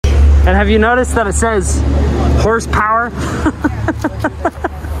And have you noticed that it says horsepower?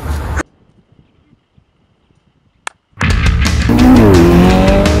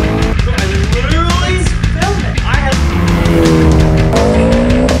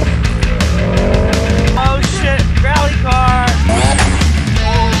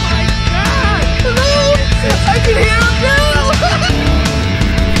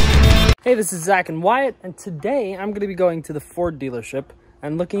 Hey, this is Zach and Wyatt, and today I'm going to be going to the Ford dealership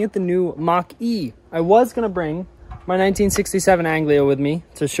and looking at the new Mach E. I was going to bring my 1967 Anglia with me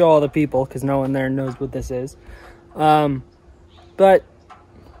to show all the people, because no one there knows what this is. But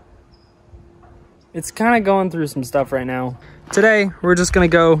it's kind of going through some stuff right now. Today, we're just going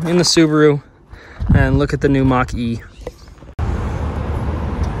to go in the Subaru and look at the new Mach E.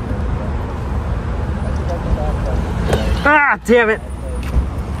 Ah, damn it!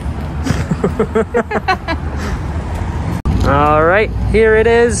 All right, here it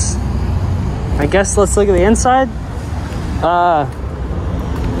is. I guess let's look at the inside.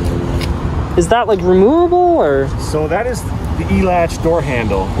 Is that like removable or? So that is the E-latch door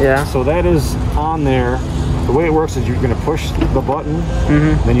handle. Yeah. So that is on there. The way it works is you're going to push the button,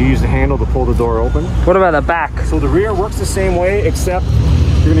 then you use the handle to pull the door open. What about the back? So the rear works the same way, except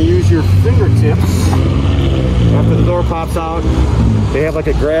you're going to use your fingertips. After the door pops out, they have like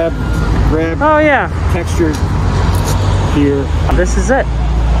a grab Oh yeah, texture here. This is it.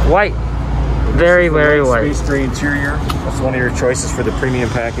 White. Very, very white. Space gray interior. That's one of your choices for the premium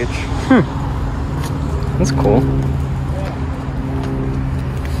package. That's cool.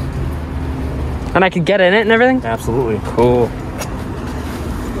 And I could get in it and everything? Absolutely. Cool.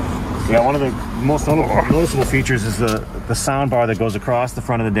 Yeah, one of the most noticeable features is the sound bar that goes across the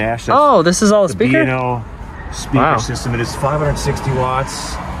front of the dash. That's oh, this is all a speaker? B&O speaker system. It is 560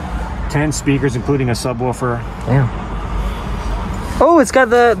 watts, 10 speakers, including a subwoofer. Damn. Oh, it's got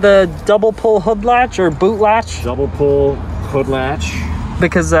the double pull hood latch or boot latch. Double pull hood latch.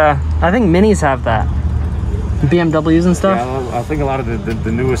 Because I think Minis have that. BMWs and stuff. Yeah, I think a lot of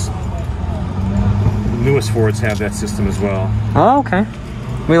the newest Fords have that system as well. Oh, okay.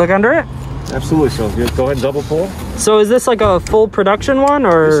 We look under it? Absolutely. So go ahead and double pull. So is this like a full production one,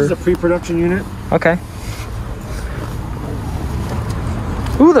 or? This is a pre-production unit. Okay.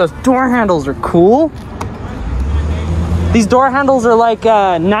 Ooh, those door handles are cool. These door handles are like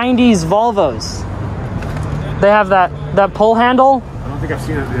 90s Volvos. They have that pull handle. I don't think I've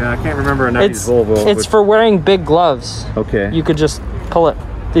seen it. Yeah, I can't remember a 90s Volvo. It's for wearing big gloves. Okay. You could just pull it.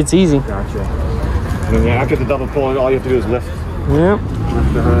 It's easy. Gotcha. And then after the double pull, all you have to do is lift. Yep.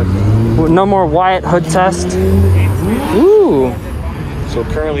 Lift the hood. No more Wyatt hood test. Ooh. So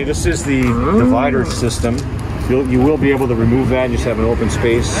currently, this is the divider system. You will be able to remove that and just have an open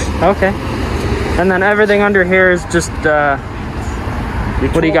space. Okay. And then everything under here is just,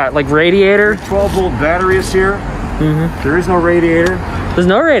 what do you got, like radiator? 12-volt battery is here. There is no radiator. There's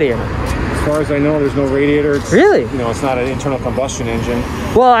no radiator? As far as I know, there's no radiator. Really? You know, it's not an internal combustion engine.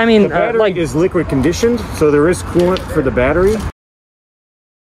 Well, I mean, the battery like is liquid conditioned, so there is coolant for the battery.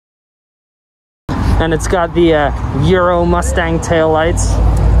 And it's got the Euro Mustang taillights.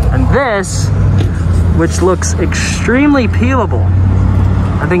 And this, which looks extremely peelable.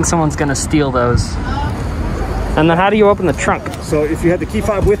 I think someone's gonna steal those. And then how do you open the trunk? So if you had the key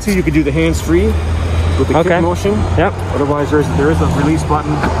fob with you, you could do the hands-free with the kick motion. Yep. Otherwise, there is a release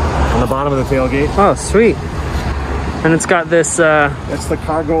button on the bottom of the tailgate. Oh, sweet. And it's got this that's the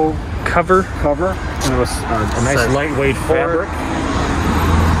cargo cover. And it was a nice lightweight fabric.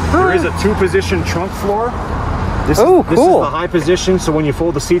 There is a 2-position trunk floor. This is the high position, so when you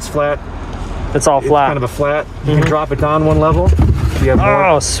fold the seats flat, it's all flat. Kind of a flat. You can drop it down one level. So you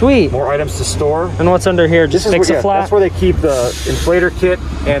have sweet. More items to store. And what's under here? Just fix a flat? That's where they keep the inflator kit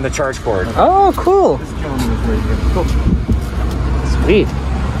and the charge cord. Oh, cool. Sweet.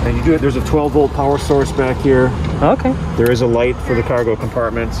 And you do it. There's a 12-volt power source back here. Okay. There is a light for the cargo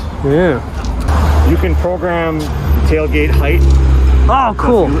compartment. Yeah. You can program tailgate height. Oh,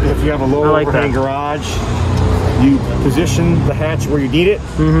 cool. So if you have a low overhang garage, you position the hatch where you need it.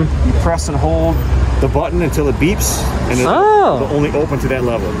 You press and hold the button until it beeps, and it'll only open to that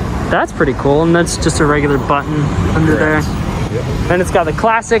level. That's pretty cool, and that's just a regular button under there. Yep. And it's got the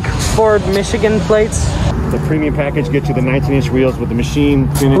classic Ford Michigan plates. The premium package gets you the 19-inch wheels with the machine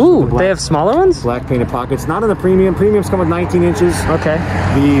finish. Ooh, they have smaller ones? Black painted pockets. Not in the premium. Premiums come with 19 inches. Okay.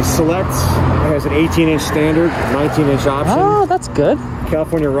 The Select has an 18-inch standard, 19-inch option. Oh, that's good.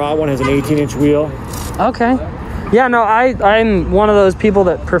 California Raw one has an 18-inch wheel. Okay. Yeah, no, I'm one of those people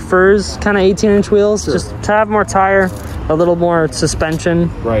that prefers kind of 18-inch wheels, just to have more tire, a little more suspension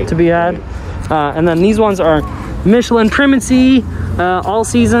to be had. And then these ones are Michelin Primacy all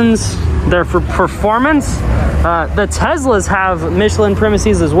seasons. They're for performance. The Teslas have Michelin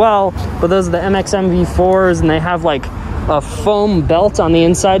premises as well, but those are the MX MV4s, and they have like a foam belt on the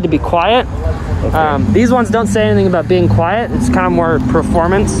inside to be quiet. Okay. These ones don't say anything about being quiet. It's kind of more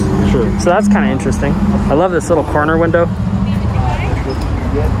performance. Sure. So that's kind of interesting. I love this little corner window.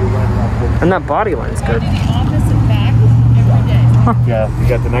 And that body line's good. Huh. Yeah, you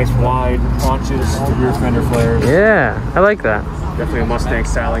got the nice wide haunches, the rear fender flares. Yeah, I like that. Definitely a Mustang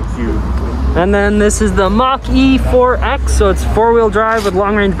styling cube. And then this is the Mach E4X, so it's 4-wheel drive with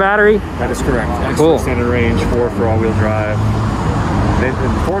long-range battery. That is correct. Cool. Extended range, 4 for all-wheel drive.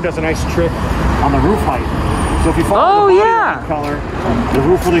 And Ford does a nice trick on the roof height. So if you follow the body color, the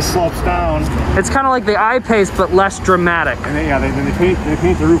roof really slopes down. It's kind of like the I-Pace, but less dramatic. And then, they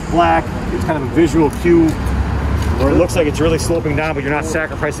paint the roof black. It's kind of a visual cue where it looks like it's really sloping down, but you're not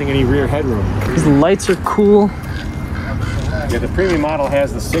sacrificing any rear headroom. These lights are cool. Yeah, the premium model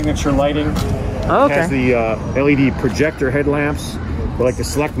has the signature lighting. Oh, okay. It has the LED projector headlamps. But like the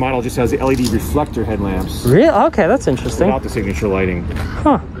Select model just has the LED reflector headlamps. Really? Okay, that's interesting. Without the signature lighting.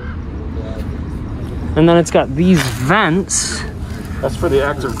 Huh. And then it's got these vents. That's for the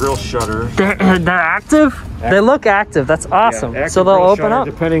active grille shutter. They're active? They look active. That's awesome. Yeah, so they'll open shutter, up.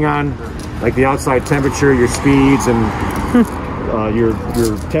 Depending on like the outside temperature, your speeds, and your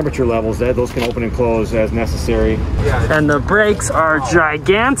temperature levels, those can open and close as necessary. And the brakes are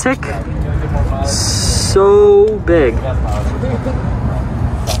gigantic. So big.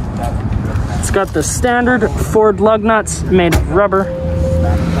 It's got the standard Ford lug nuts made of rubber.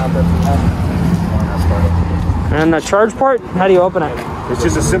 And the charge port, how do you open it? It's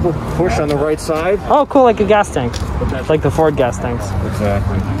just a simple push on the right side. Oh, cool, like a gas tank. Like the Ford gas tanks.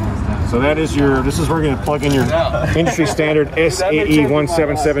 Exactly. So that is this is where you're gonna plug in your industry standard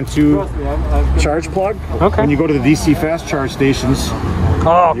SAE1772 charge plug. Okay. When you go to the DC fast charge stations,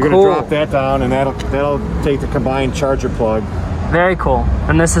 oh, you're gonna drop that down, and that'll take the combined charger plug. Very cool.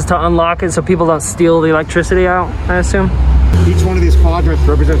 And this is to unlock it so people don't steal the electricity out, I assume? Each one of these quadrants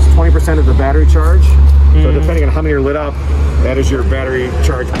represents 20% of the battery charge. So depending on how many are lit up, that is your battery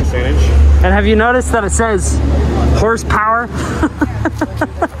charge percentage. And have you noticed that it says horsepower?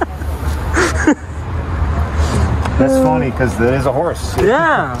 That's funny because it is a horse.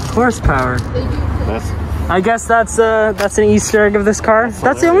 Yeah, horsepower. I guess that's an Easter egg of this car.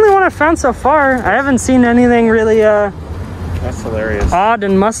 That's the only one I've found so far. I haven't seen anything really that's hilarious. Odd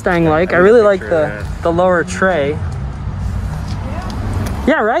and Mustang-like. I really like the lower tray.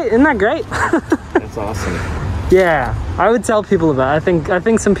 Yeah, right? Isn't that great? That's awesome. Yeah, I would tell people about it. I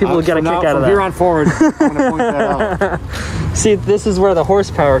think some people would get a kick out of that. From here on forward, I'm going to point that out. See, this is where the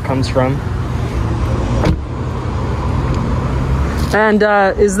horsepower comes from. And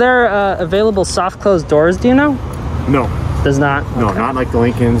is there available soft closed doors, do you know? No. Does not? No, okay. Not like the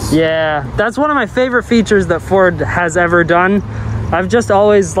Lincolns. Yeah, that's one of my favorite features that Ford has ever done. I've just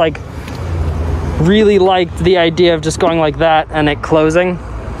always really liked the idea of just going like that and it closing.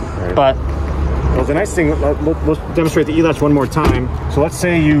 Right. But well, the nice thing, let's demonstrate the e-latch one more time. So let's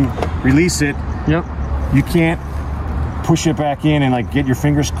say you release it. Yep. You can't push it back in and get your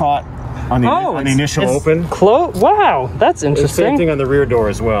fingers caught on the initial open. Wow, that's interesting. Same thing on the rear door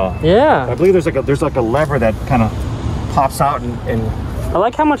as well. Yeah. I believe there's like a lever that kind of pops out and I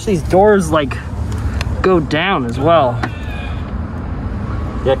like how much these doors go down as well.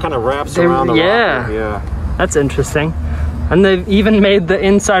 Yeah, it kind of wraps around the rocker. Yeah. That's interesting. And they've even made the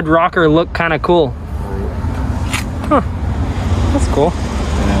inside rocker look kind of cool. Huh. That's cool.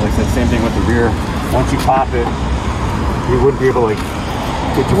 And then like the same thing with the rear. Once you pop it, you wouldn't be able to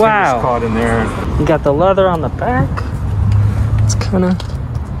get your fingers caught in there. You got the leather on the back. It's kind of...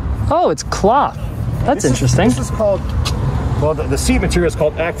 Oh, it's cloth. That's interesting. This is called... Well, the seat material is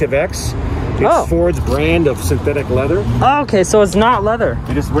called Active X. It's Ford's brand of synthetic leather. Oh, okay, so it's not leather.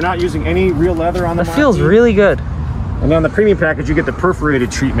 We're not using any real leather on the Mach. It feels really good. And on the premium package, you get the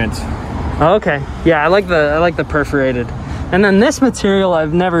perforated treatment. Oh, okay, yeah, I like the perforated. And then this material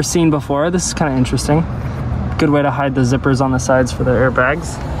I've never seen before. This is kind of interesting. Good way to hide the zippers on the sides for the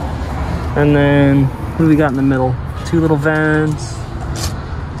airbags. And then what do we got in the middle? 2 little vents.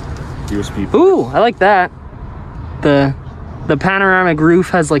 USB ports. Ooh, I like that. The panoramic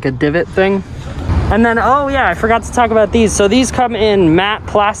roof has like a divot thing. And then, oh yeah, I forgot to talk about these. So these come in matte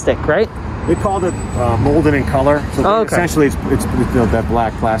plastic, right? They called it molded in color. So essentially it's that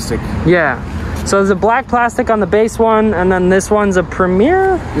black plastic. Yeah. So there's a black plastic on the base one, and then this one's a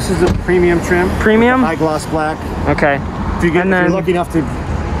Premier? This is a premium trim. Premium? High gloss black. Okay. If you're lucky enough to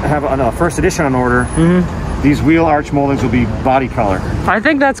have a first edition on order, these wheel arch moldings will be body color. I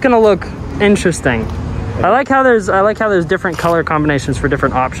think that's gonna look interesting. I like how there's different color combinations for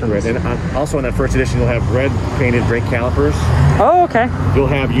different options. Right, and also in that first edition, you'll have red painted brake calipers. Oh, okay. You'll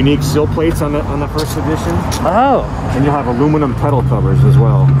have unique sill plates on the first edition. Oh. And you'll have aluminum pedal covers as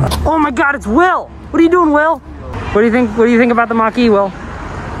well. Oh my God, it's Will. What are you doing, Will? What do you think? What do you think about the Mach-E, Will?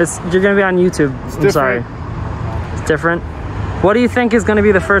 You're gonna be on YouTube. I'm sorry. It's different. What do you think is gonna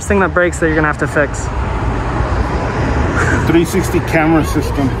be the first thing that breaks that you're gonna have to fix? 360 camera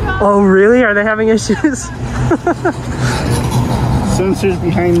system. Oh, really? Are they having issues? Sensors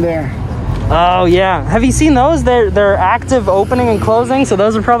behind there. Oh yeah. Have you seen those? They're active opening and closing, so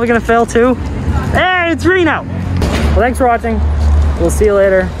those are probably gonna fail too. Hey, it's Reno. Well, thanks for watching. We'll see you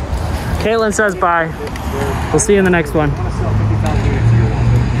later. Caitlin says bye. We'll see you in the next one.